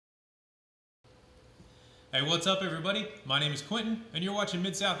Hey, what's up everybody? My name is Quentin and you're watching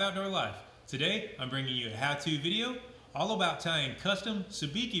Mid-South Outdoor Life. Today I'm bringing you a how-to video all about tying custom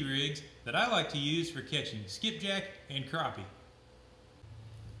Sabiki rigs that I like to use for catching skipjack and crappie.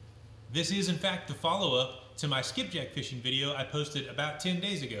 This is in fact the follow-up to my skipjack fishing video I posted about 10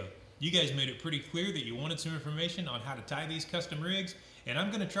 days ago. You guys made it pretty clear that you wanted some information on how to tie these custom rigs, and I'm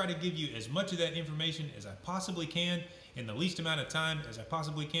going to try to give you as much of that information as I possibly can in the least amount of time as I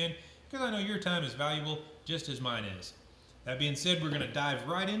possibly can, because I know your time is valuable just as mine is. That being said, we're going to dive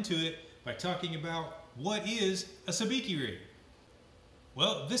right into it by talking about what is a Sabiki rig.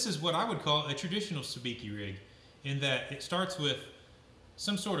 Well, this is what I would call a traditional Sabiki rig, in that it starts with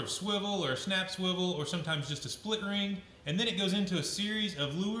some sort of swivel or snap swivel or sometimes just a split ring, and then it goes into a series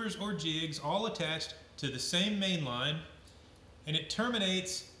of lures or jigs all attached to the same main line, and it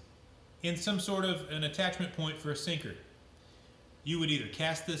terminates in some sort of an attachment point for a sinker. You would either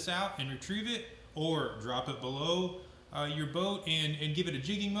cast this out and retrieve it or drop it below your boat and give it a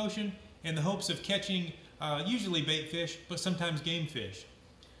jigging motion in the hopes of catching usually bait fish, but sometimes game fish.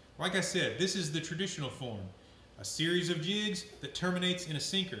 Like I said, this is the traditional form, a series of jigs that terminates in a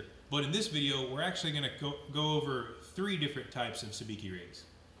sinker. But in this video, we're actually going to go over 3 different types of Sabiki rigs.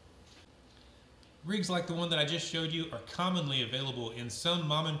 Rigs like the one that I just showed you are commonly available in some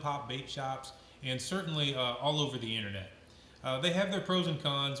mom and pop bait shops and certainly all over the internet. They have their pros and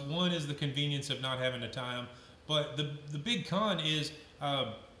cons. One is the convenience of not having to tie them, but the big con is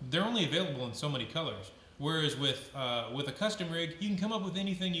they're only available in so many colors. Whereas with a custom rig, you can come up with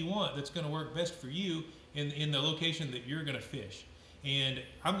anything you want that's going to work best for you in the location that you're going to fish. And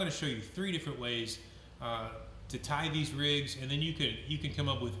I'm going to show you 3 different ways to tie these rigs, and then you can come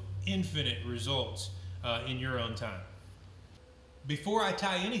up with infinite results in your own time. Before I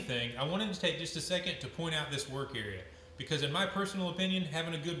tie anything, I wanted to take just a second to point out this work area, because in my personal opinion,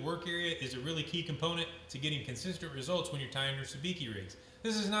 having a good work area is a really key component to getting consistent results when you're tying your Sabiki rigs.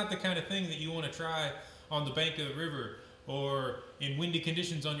 This is not the kind of thing that you want to try on the bank of the river or in windy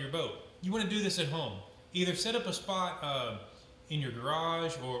conditions on your boat. You want to do this at home. Either set up a spot in your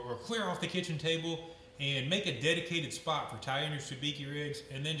garage or clear off the kitchen table and make a dedicated spot for tying your Sabiki rigs,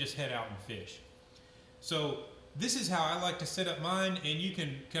 and then just head out and fish. So this is how I like to set up mine, and you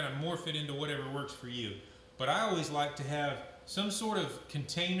can kind of morph it into whatever works for you. But I always like to have some sort of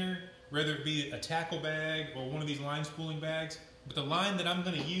container, whether it be a tackle bag or one of these line spooling bags. But the line that I'm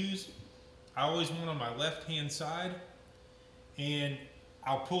going to use, I always want on my left hand side, and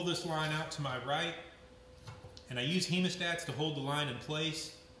I'll pull this line out to my right, and I use hemostats to hold the line in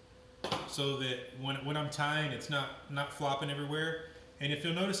place so that when I'm tying, it's not flopping everywhere. And if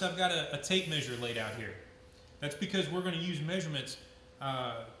you'll notice, I've got a tape measure laid out here. That's because we're going to use measurements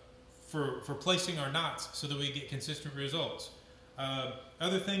for placing our knots so that we get consistent results.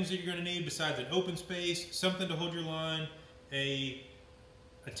 Other things that you're going to need besides an open space, something to hold your line, a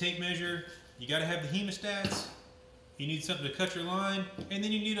tape measure, you got to have the hemostats, you need something to cut your line, and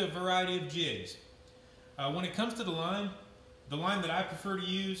then you need a variety of jigs. When it comes to the line that I prefer to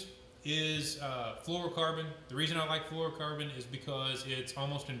use is fluorocarbon. The reason I like fluorocarbon is because it's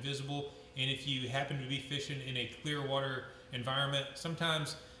almost invisible, and if you happen to be fishing in a clear water environment,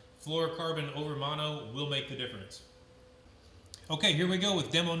 sometimes fluorocarbon over mono will make the difference. Okay, here we go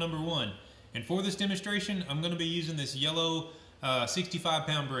with demo number 1. And for this demonstration, I'm going to be using this yellow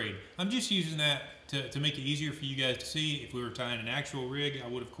 65-pound braid. I'm just using that to make it easier for you guys to see. If we were tying an actual rig, I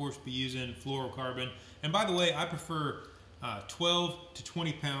would of course be using fluorocarbon. And by the way, I prefer 12 to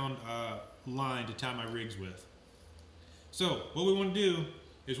 20 pound line to tie my rigs with. So what we want to do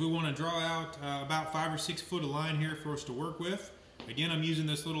is we want to draw out about 5 or 6 foot of line here for us to work with. Again, I'm using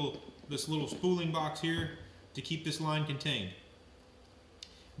this little spooling box here to keep this line contained.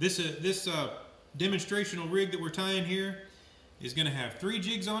 This demonstrational rig that we're tying here is going to have 3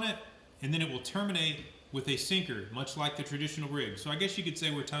 jigs on it, and then it will terminate with a sinker, much like the traditional rig. So I guess you could say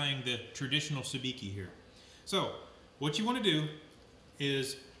we're tying the traditional Sabiki here. So what you want to do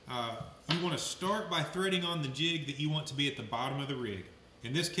is you want to start by threading on the jig that you want to be at the bottom of the rig.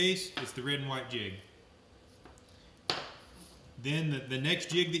 In this case, it's the red and white jig. Then the next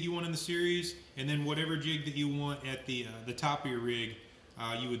jig that you want in the series, and then whatever jig that you want at the top of your rig,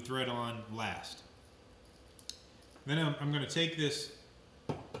 you would thread on last. Then I'm going to take this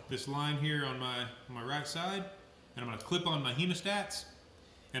line here on my right side, and I'm going to clip on my hemostats,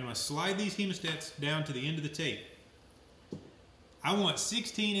 and I'm going to slide these hemostats down to the end of the tape. I want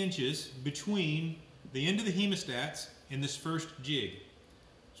 16 inches between the end of the hemostats and this first jig.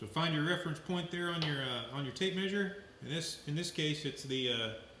 So find your reference point there on your tape measure. In this case, it's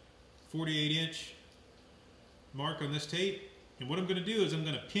the 48-inch mark on this tape. And what I'm going to do is I'm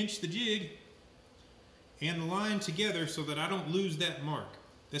going to pinch the jig and the line together so that I don't lose that mark.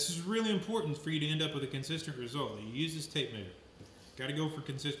 This is really important for you to end up with a consistent result. You use this tape measure. Got to go for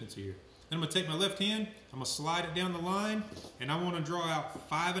consistency here. Then I'm going to take my left hand, I'm going to slide it down the line, and I want to draw out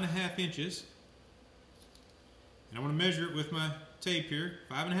 5.5 inches. And I want to measure it with my tape here,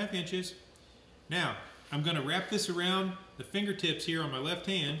 5.5 inches. Now, I'm going to wrap this around the fingertips here on my left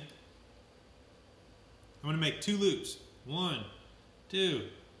hand. I'm going to make 2 loops. 1, 2.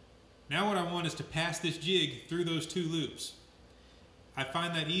 Now what I want is to pass this jig through those 2 loops. I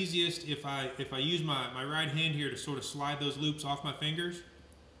find that easiest if I use my right hand here to sort of slide those loops off my fingers.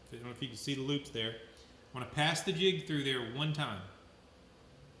 I don't know if you can see the loops there. I want to pass the jig through there 1 time.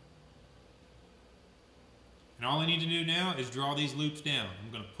 And all I need to do now is draw these loops down.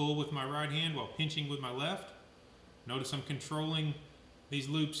 I'm going to pull with my right hand while pinching with my left. Notice I'm controlling these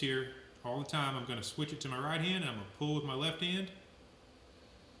loops here all the time. I'm going to switch it to my right hand and I'm going to pull with my left hand.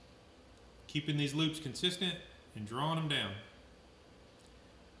 Keeping these loops consistent and drawing them down.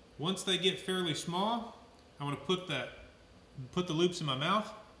 Once they get fairly small, I want to put the loops in my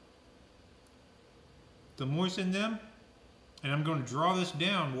mouth to moisten them, and I'm going to draw this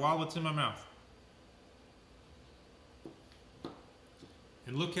down while it's in my mouth.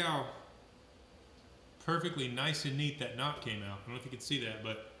 And look how perfectly nice and neat that knot came out. I don't know if you can see that,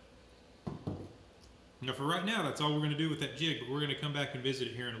 but now for right now, that's all we're going to do with that jig, but we're going to come back and visit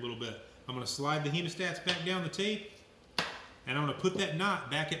it here in a little bit. I'm going to slide the hemostats back down the tape, and I'm going to put that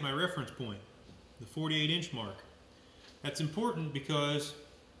knot back at my reference point, the 48-inch mark. That's important because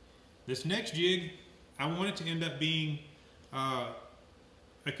this next jig, I want it to end up being a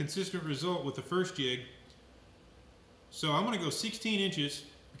consistent result with the first jig. So I'm going to go 16 inches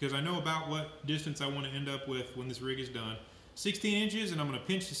because I know about what distance I want to end up with when this rig is done. 16 inches, and I'm going to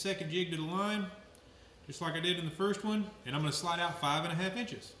pinch the second jig to the line, just like I did in the first one, and I'm going to slide out 5.5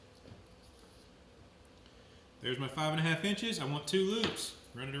 inches. There's my 5.5 inches. I want 2 loops.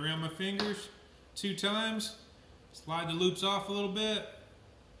 Run it around my fingers 2 times. Slide the loops off a little bit.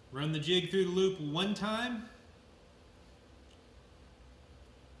 Run the jig through the loop 1 time.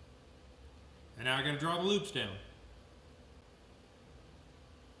 And now I got to draw the loops down.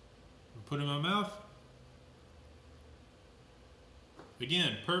 Put it in my mouth.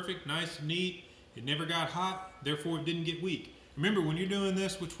 Again, perfect, nice, neat. It never got hot, therefore it didn't get weak. Remember, when you're doing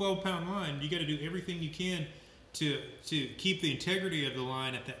this with 12-pound line, you got to do everything you can to keep the integrity of the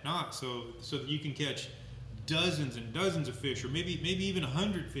line at that knot, so that you can catch dozens and dozens of fish, or maybe even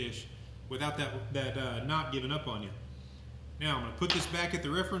 100 fish without that knot giving up on you. Now I'm going to put this back at the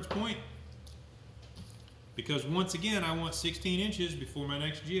reference point because once again I want 16 inches before my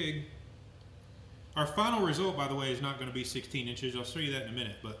next jig. Our final result, by the way, is not going to be 16 inches. I'll show you that in a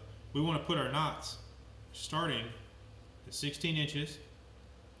minute, but we want to put our knots starting at 16 inches.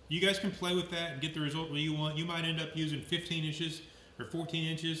 You guys can play with that and get the result that you want. You might end up using 15 inches or 14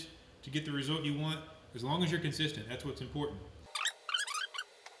 inches to get the result you want, as long as you're consistent. That's what's important.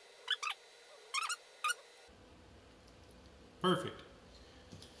 Perfect.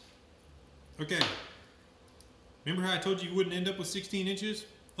 Okay. Remember how I told you you wouldn't end up with 16 inches?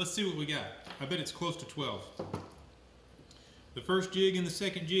 Let's see what we got. I bet it's close to 12. The first jig and the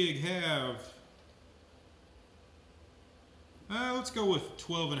second jig have, let's go with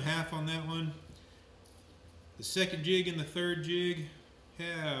 12.5 on that one. The second jig and the third jig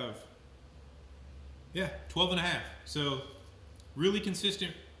have, 12.5. So really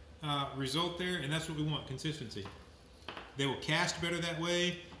consistent result there, and that's what we want, consistency. They will cast better that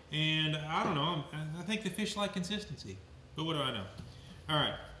way, and I don't know, I think the fish like consistency, but what do I know? All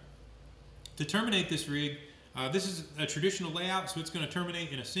right, to terminate this rig, this is a traditional layout, so it's going to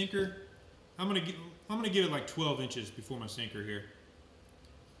terminate in a sinker. I'm going to give it like 12 inches before my sinker here.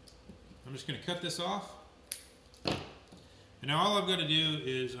 I'm just going to cut this off. And now all I've got to do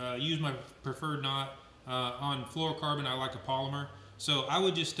is use my preferred knot. On fluorocarbon, I like a polymer. So I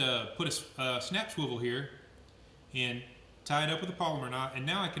would just put a snap swivel here and tie it up with a polymer knot. And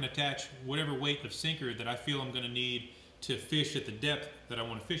now I can attach whatever weight of sinker that I feel I'm going to need to fish at the depth that I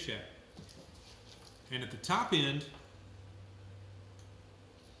want to fish at. And at the top end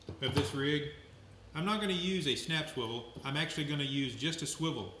of this rig, I'm not going to use a snap swivel. I'm actually going to use just a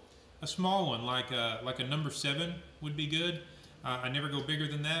swivel. A small one, like a number 7 would be good. I never go bigger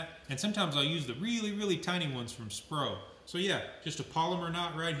than that. And sometimes I'll use the really, really tiny ones from Spro. So yeah, just a polymer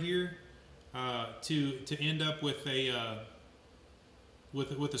knot right here to end up with a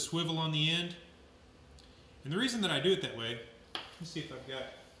swivel on the end. And the reason that I do it that way, let's see if I've got,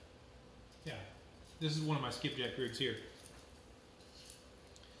 this is one of my skipjack rigs here.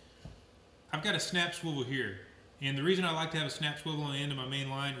 I've got a snap swivel here. And the reason I like to have a snap swivel on the end of my main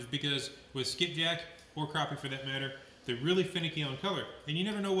line is because with skipjack, or crappie for that matter, they're really finicky on color. And you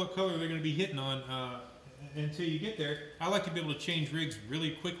never know what color they're going to be hitting on until you get there. I like to be able to change rigs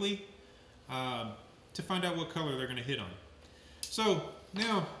really quickly to find out what color they're going to hit on. So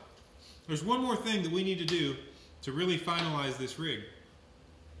now, there's one more thing that we need to do to really finalize this rig.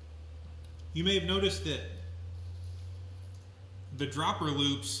 You may have noticed that the dropper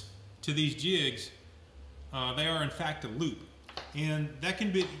loops to these jigs, they are in fact a loop. And that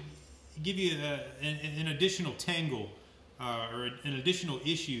can give you an additional tangle or an additional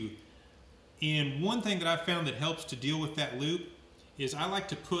issue. And one thing that I've found that helps to deal with that loop is I like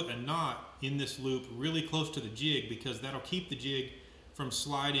to put a knot in this loop really close to the jig, because that'll keep the jig from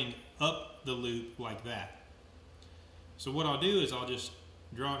sliding up the loop like that. So what I'll do is I'll just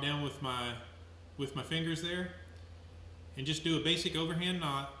draw it down with my fingers there and just do a basic overhand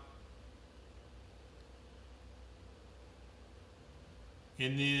knot,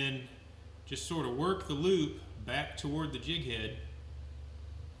 and then just sort of work the loop back toward the jig head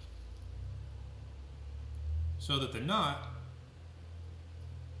so that the knot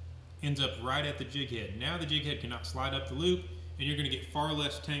ends up right at the jig head. Now the jig head cannot slide up the loop, and you're going to get far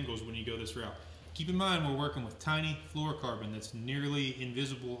less tangles when you go this route. Keep in mind, we're working with tiny fluorocarbon that's nearly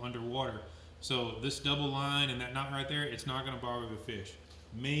invisible underwater. So this double line and that knot right there, it's not going to bother the fish.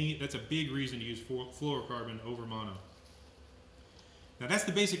 That's a big reason to use fluorocarbon over mono. Now that's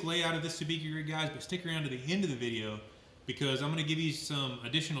the basic layout of this Sabiki rig, guys, but stick around to the end of the video, because I'm going to give you some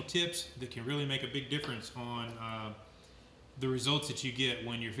additional tips that can really make a big difference on the results that you get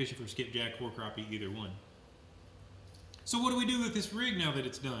when you're fishing for skipjack or crappie, either one. So what do we do with this rig now that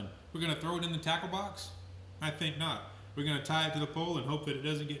it's done? We're going to throw it in the tackle box? I think not. We're going to tie it to the pole and hope that it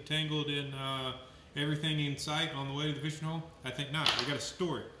doesn't get tangled in everything in sight on the way to the fishing hole? I think not. We got to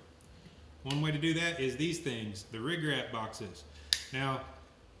store it. One way to do that is these things, the rig wrap boxes. Now,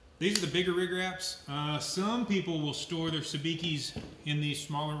 these are the bigger rig wraps. Some people will store their Sabikis in these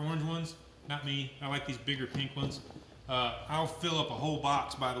smaller orange ones. Not me. I like these bigger pink ones. I'll fill up a whole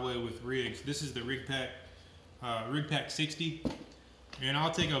box, by the way, with rigs. This is the Rig Pack 60. And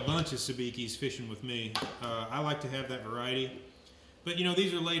I'll take a bunch of Sabikis fishing with me. I like to have that variety. But you know,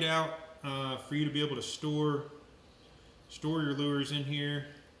 these are laid out for you to be able to store your lures in here.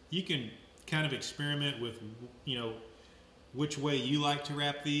 You can kind of experiment with, you know, which way you like to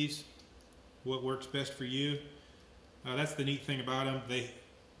wrap these, what works best for you. That's the neat thing about them.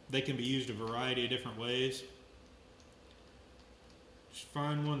 They can be used a variety of different ways. Just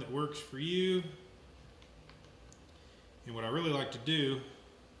find one that works for you. And what I really like to do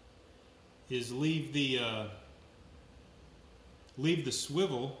is leave the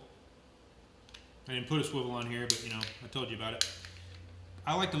swivel. I didn't put a swivel on here, but you know, I told you about it.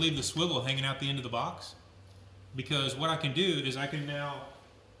 I like to leave the swivel hanging out the end of the box, because what I can do is I can now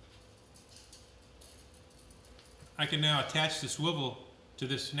attach the swivel to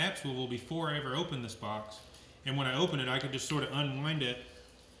this snap swivel before I ever open this box. And when I open it, I can just sort of unwind it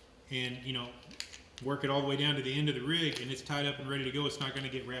and, you know, work it all the way down to the end of the rig, and it's tied up and ready to go. It's not going to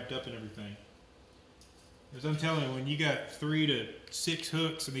get wrapped up and everything. As I'm telling you, when you got 3 to 6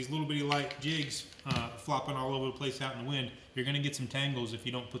 hooks and these little bitty light jigs flopping all over the place out in the wind, you're going to get some tangles if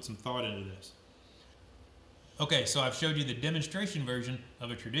you don't put some thought into this. Okay, so I've showed you the demonstration version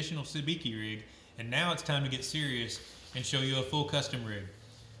of a traditional Sabiki rig, and now it's time to get serious and show you a full custom rig.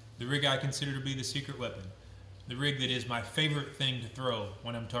 The rig I consider to be the secret weapon. The rig that is my favorite thing to throw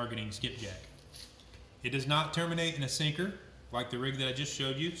when I'm targeting skipjack. It does not terminate in a sinker like the rig that I just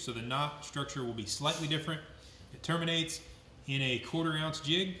showed you, so the knot structure will be slightly different. It terminates in a 1/4 ounce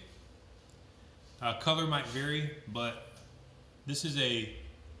jig. Color might vary, but this is a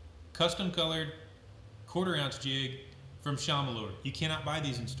custom colored 1/4 ounce jig from Shamalure. You cannot buy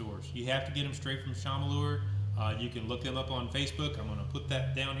these in stores. You have to get them straight from Shamalure. You can look them up on Facebook. I'm going to put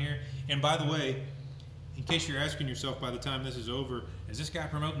that down here. And by the way, in case you're asking yourself by the time this is over, is this guy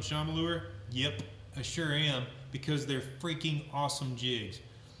promoting Shamalure? Yep, I sure am, because they're freaking awesome jigs.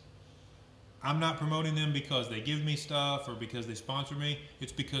 I'm not promoting them because they give me stuff or because they sponsor me.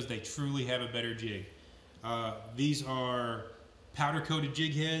 It's because they truly have a better jig. These are powder coated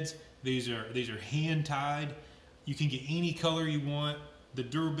jig heads. These are hand tied. You can get any color you want. The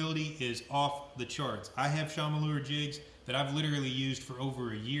durability is off the charts. I have Shamalure jigs that I've literally used for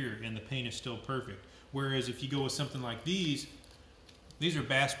over a year and the paint is still perfect. Whereas if you go with something like these are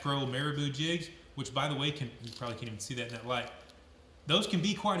Bass Pro Marabou jigs, which by the way, you probably can't even see that in that light. Those can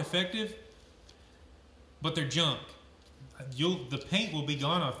be quite effective, but they're junk. The paint will be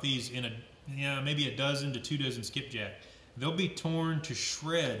gone off these in maybe a dozen to 2 dozen skipjack. They'll be torn to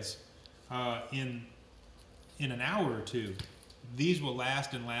shreds in an hour or two. these will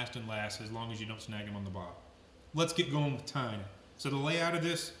last and last and last as long as you don't snag them on the bottom. Let's get going with tying it. So the layout of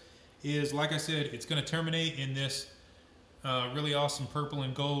this is, like I said, it's going to terminate in this really awesome purple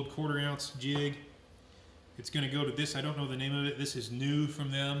and gold 1/4 ounce jig. It's going to go to this, I don't know the name of it, this is new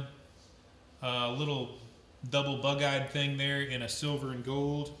from them. Little double bug-eyed thing there in a silver and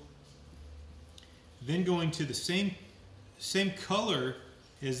gold. Then going to the same color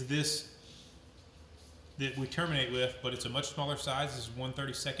as this that we terminate with, but it's a much smaller size. This is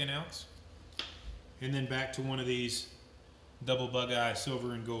 1/32 ounce. And then back to one of these double bug-eye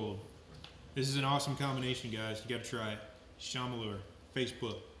silver and gold. This is an awesome combination, guys. You got to try it. Shamalure,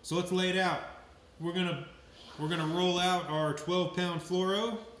 Facebook. So let's lay it out. We're gonna roll out our 12-pound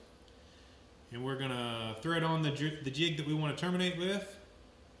fluoro, and we're gonna thread on the jig that we want to terminate with.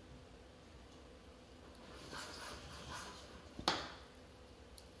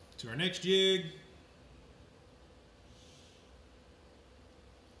 To our next jig.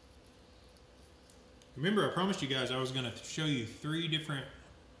 Remember, I promised you guys I was going to show you 3 different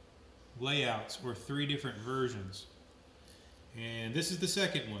layouts or 3 different versions. And this is the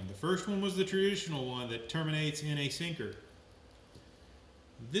second one. The first one was the traditional one that terminates in a sinker.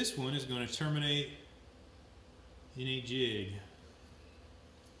 This one is going to terminate in a jig.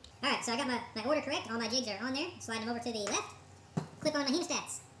 Alright, so I got my order correct. All my jigs are on there. Slide them over to the left. Clip on my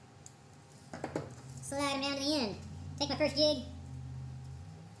hemostats. Slide them down to the end. Take my first jig.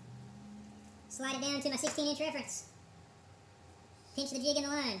 Slide it down to my 16-inch reference. Pinch the jig in the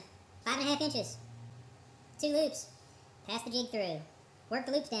line. 5.5 inches. 2 loops. Pass the jig through. Work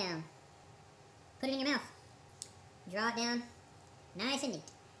the loops down. Put it in your mouth. Draw it down. Nice and neat.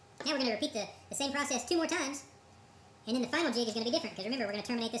 Now we're going to repeat the same process 2 more times. And then the final jig is going to be different, because remember, we're going to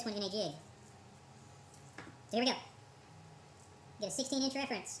terminate this one in a jig. So here we go. Get a 16-inch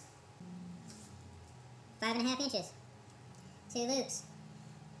reference. 5.5 inches. 2 loops.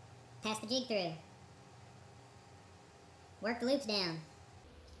 Pass the jig through. Work the loops down.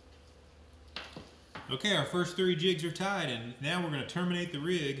 Okay, our first 3 jigs are tied, and now we're going to terminate the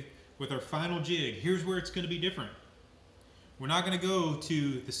rig with our final jig. Here's where it's going to be different. We're not going to go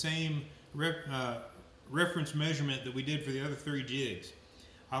to the same reference measurement that we did for the other 3 jigs.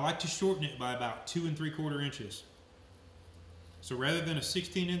 I like to shorten it by about 2 3/4 inches. So rather than a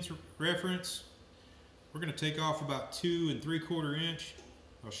 16-inch reference, we're going to take off about 2 3/4 inch.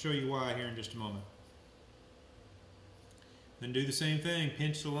 I'll show you why here in just a moment. Then do the same thing.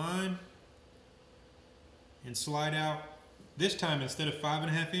 Pinch the line and slide out. This time, instead of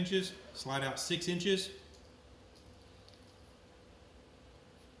 5.5 inches, slide out 6 inches.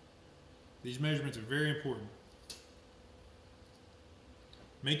 These measurements are very important.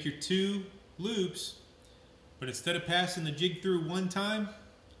 Make your 2 loops, but instead of passing the jig through 1 time,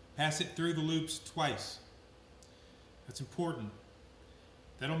 pass it through the loops twice. That's important.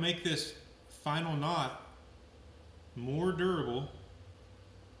 That'll make this final knot more durable,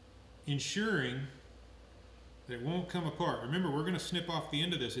 ensuring that it won't come apart. Remember, we're going to snip off the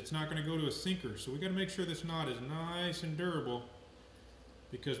end of this. It's not going to go to a sinker, so we got to make sure this knot is nice and durable,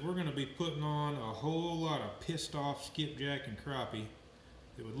 because we're going to be putting on a whole lot of pissed off skipjack and crappie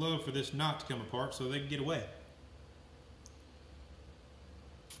that would love for this knot to come apart so they can get away.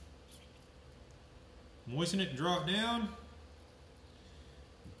 Moisten it and draw it down.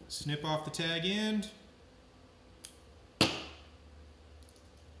 Snip off the tag end.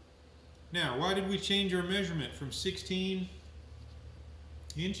 Now, why did we change our measurement from 16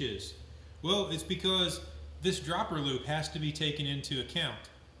 inches? Well, it's because this dropper loop has to be taken into account.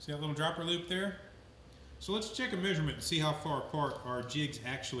 See that little dropper loop there? So let's check a measurement and see how far apart our jigs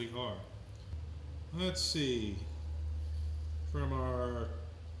actually are. Let's see. From our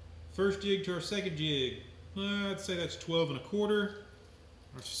first jig to our second jig, let's say that's 12 1/4.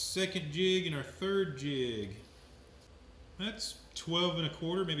 Our second jig and our third jig, that's 12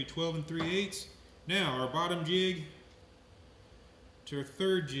 1/4, maybe 12 3/8. Now our bottom jig to our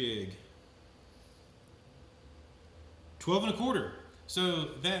third jig, 12 1/4.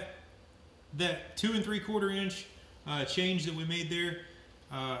 So that 2 3/4 inch change that we made there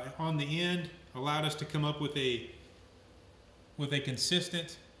on the end allowed us to come up with a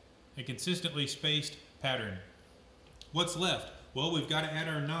consistently spaced pattern. What's left? Well, we've got to add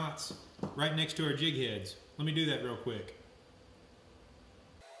our knots right next to our jig heads. Let me do that real quick.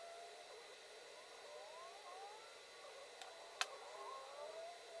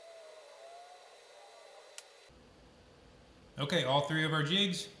 Okay, all 3 of our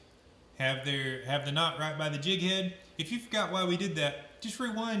jigs have the knot right by the jig head. If you forgot why we did that, just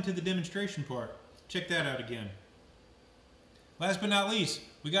rewind to the demonstration part. Check that out again. Last but not least,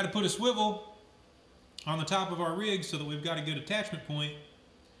 we got to put a swivel on the top of our rig so that we've got a good attachment point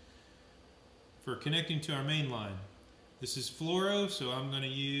for connecting to our main line. This is fluoro, so I'm going to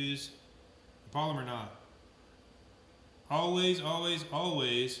use a polymer knot. Always, always,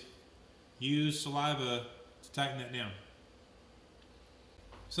 always use saliva to tighten that down.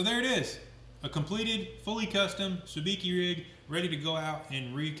 So there it is, a completed, fully custom Sabiki rig ready to go out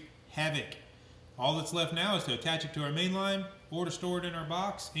and wreak havoc. All that's left now is to attach it to our main line or to store it in our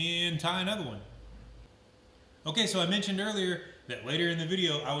box and tie another one. Okay, so I mentioned earlier that later in the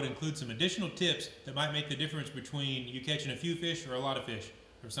video I would include some additional tips that might make the difference between you catching a few fish or a lot of fish,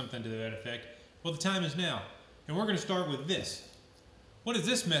 or something to that effect. Well, the time is now, and we're going to start with this. What is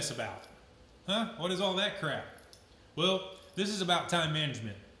this mess about? Huh? What is all that crap? Well, this is about time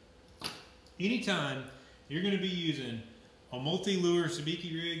management. Anytime you're going to be using a multi-lure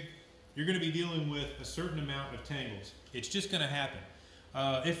Sabiki rig, you're going to be dealing with a certain amount of tangles. It's just going to happen.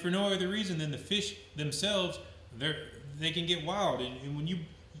 If for no other reason than the fish themselves, they can get wild, and when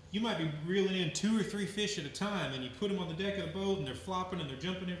you might be reeling in 2 or 3 fish at a time, and you put them on the deck of the boat, and they're flopping and they're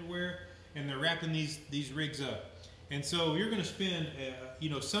jumping everywhere, and they're wrapping these rigs up. And so you're going to spend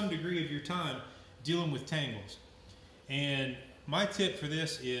some degree of your time dealing with tangles. And my tip for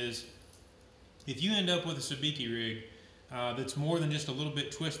this is, if you end up with a Sabiki rig that's more than just a little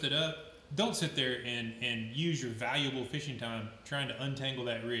bit twisted up, don't sit there and use your valuable fishing time trying to untangle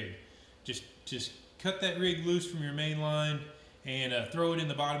that rig. Just cut that rig loose from your main line and throw it in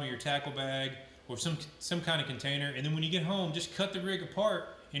the bottom of your tackle bag or some kind of container, and then when you get home, just cut the rig apart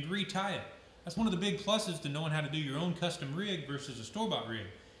and retie it. That's one of the big pluses to knowing how to do your own custom rig versus a store-bought rig.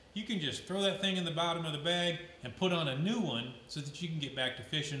 You can just throw that thing in the bottom of the bag and put on a new one so that you can get back to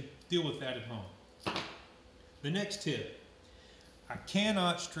fishing, deal with that at home. The next tip, I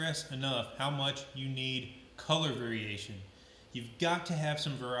cannot stress enough how much you need color variation. You've got to have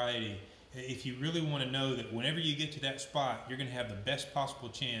some variety if you really want to know that whenever you get to that spot, you're going to have the best possible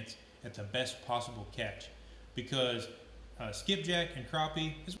chance at the best possible catch. Because skipjack and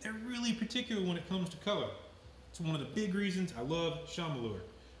crappie, they're really particular when it comes to color. It's one of the big reasons I love Shamalure.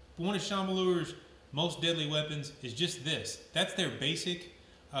 But one of Shamalure's most deadly weapons is just this. That's their basic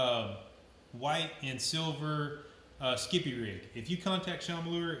white and silver skippy rig. If you contact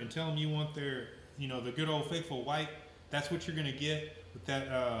Shamalure and tell them you want their, the good old faithful white, that's what you're going to get with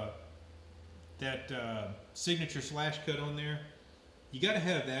that signature slash cut on there. You got to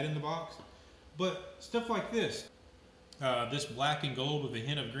have that in the box. But stuff like this, this black and gold with a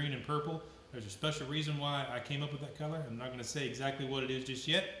hint of green and purple, there's a special reason why I came up with that color. I'm not going to say exactly what it is just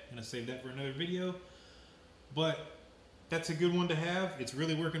yet. I'm going to save that for another video. But that's a good one to have. It's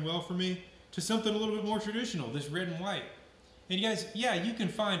really working well for me. To something a little bit more traditional, this red and white. And you guys, yeah, you can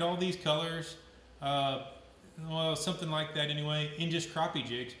find all these colors, well, something like that anyway, in just crappie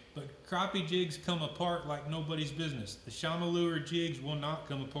jigs. But crappie jigs come apart like nobody's business. The Shamalure jigs will not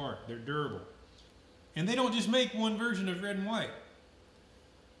come apart. They're durable. And they don't just make one version of red and white.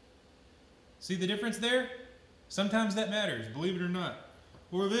 See the difference there? Sometimes that matters, believe it or not.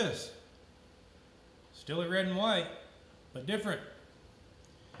 Or this. Still a red and white, but different.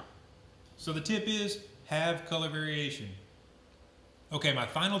 So the tip is, have color variation. Okay, my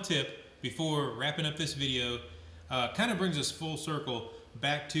final tip before wrapping up this video kind of brings us full circle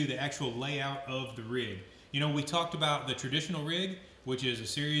back to the actual layout of the rig. We talked about the traditional rig, which is a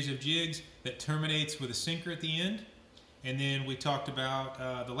series of jigs that terminates with a sinker at the end. And then we talked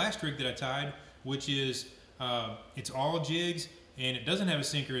about the last rig that I tied, which is, it's all jigs and it doesn't have a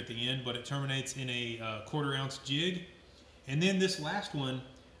sinker at the end, but it terminates in a 1/4 ounce jig. And then this last one,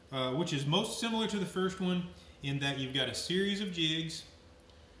 which is most similar to the first one in that you've got a series of jigs,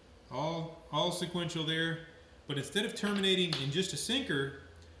 all sequential there, but instead of terminating in just a sinker,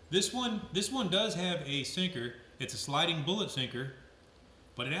 this one does have a sinker. It's a sliding bullet sinker,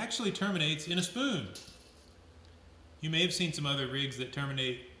 but it actually terminates in a spoon. You may have seen some other rigs that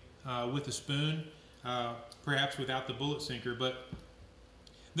terminate with a spoon, perhaps without the bullet sinker, but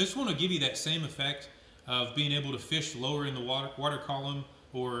this one will give you that same effect of being able to fish lower in the water column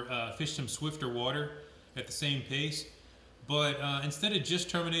or fish some swifter water at the same pace. But instead of just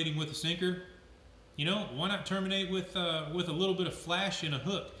terminating with a sinker, why not terminate with a little bit of flash and a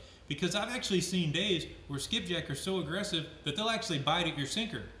hook? Because I've actually seen days where skipjack are so aggressive that they'll actually bite at your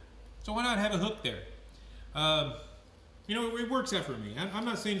sinker. So why not have a hook there? It works out for me. I'm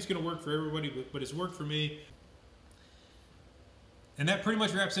not saying it's going to work for everybody, but it's worked for me. And that pretty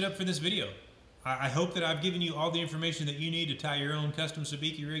much wraps it up for this video. I hope that I've given you all the information that you need to tie your own custom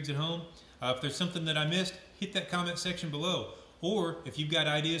Sabiki rigs at home. If there's something that I missed, hit that comment section below. Or if you've got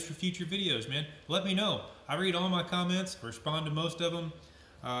ideas for future videos, man, let me know. I read all my comments, respond to most of them.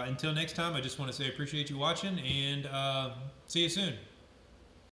 Until next time, I just want to say I appreciate you watching, and see you soon.